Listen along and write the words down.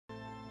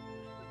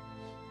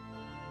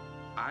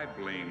I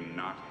blame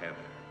not heaven,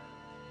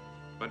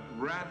 but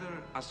rather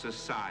a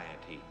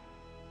society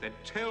that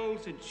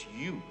tells its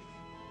youth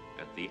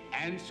that the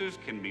answers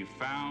can be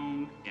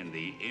found in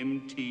the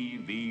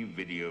MTV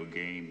video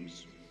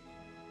games.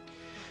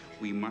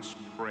 We must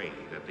pray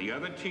that the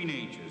other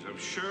teenagers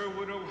of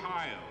Sherwood,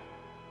 Ohio,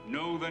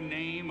 know the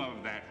name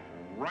of that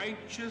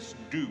righteous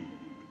dude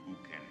who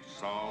can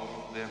solve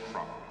their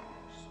problems.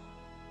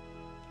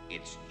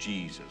 It's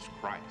Jesus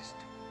Christ,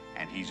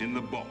 and he's in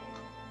the book.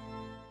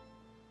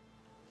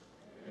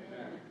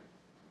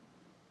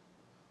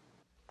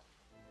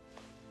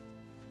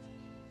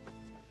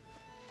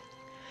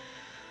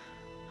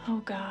 Oh,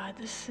 God,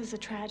 this is a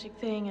tragic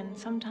thing, and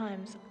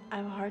sometimes I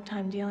have a hard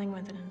time dealing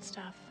with it and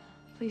stuff.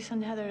 Please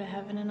send Heather to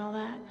heaven and all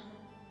that.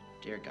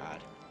 Dear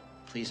God,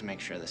 please make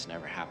sure this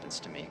never happens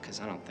to me,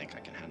 because I don't think I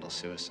can handle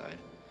suicide.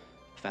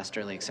 Fast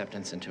early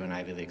acceptance into an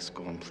Ivy League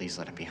school, and please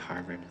let it be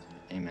Harvard.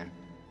 Amen.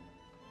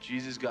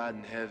 Jesus, God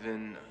in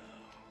heaven,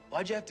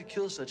 why'd you have to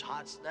kill such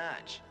hot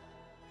snatch?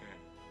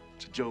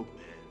 It's a joke,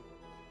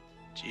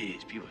 man.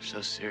 Jeez, people are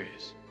so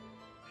serious.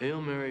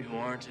 Hail Mary, who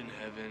aren't in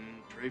heaven,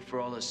 pray for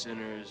all the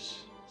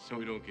sinners, so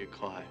we don't get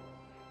caught.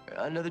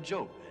 Another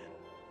joke, man.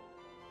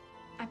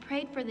 I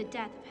prayed for the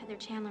death of Heather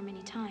Chandler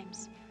many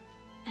times.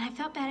 And I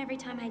felt bad every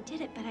time I did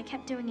it, but I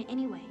kept doing it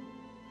anyway.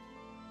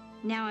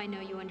 Now I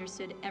know you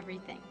understood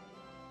everything.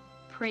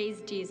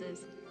 Praise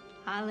Jesus.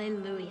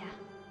 Hallelujah.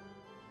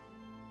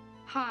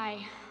 Hi,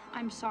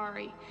 I'm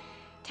sorry.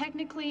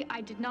 Technically,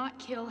 I did not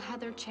kill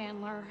Heather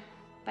Chandler,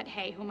 but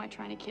hey, who am I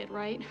trying to kid,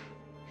 right?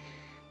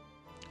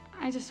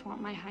 I just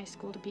want my high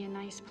school to be a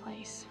nice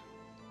place.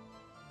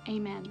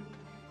 Amen.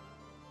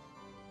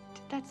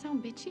 Did that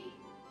sound bitchy?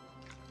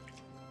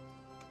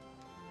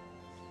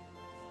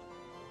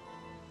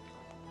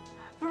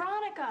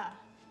 Veronica!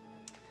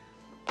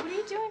 What are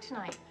you doing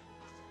tonight?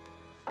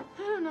 I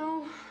don't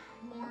know.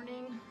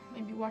 Morning.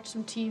 Maybe watch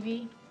some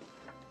TV.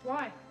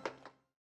 Why?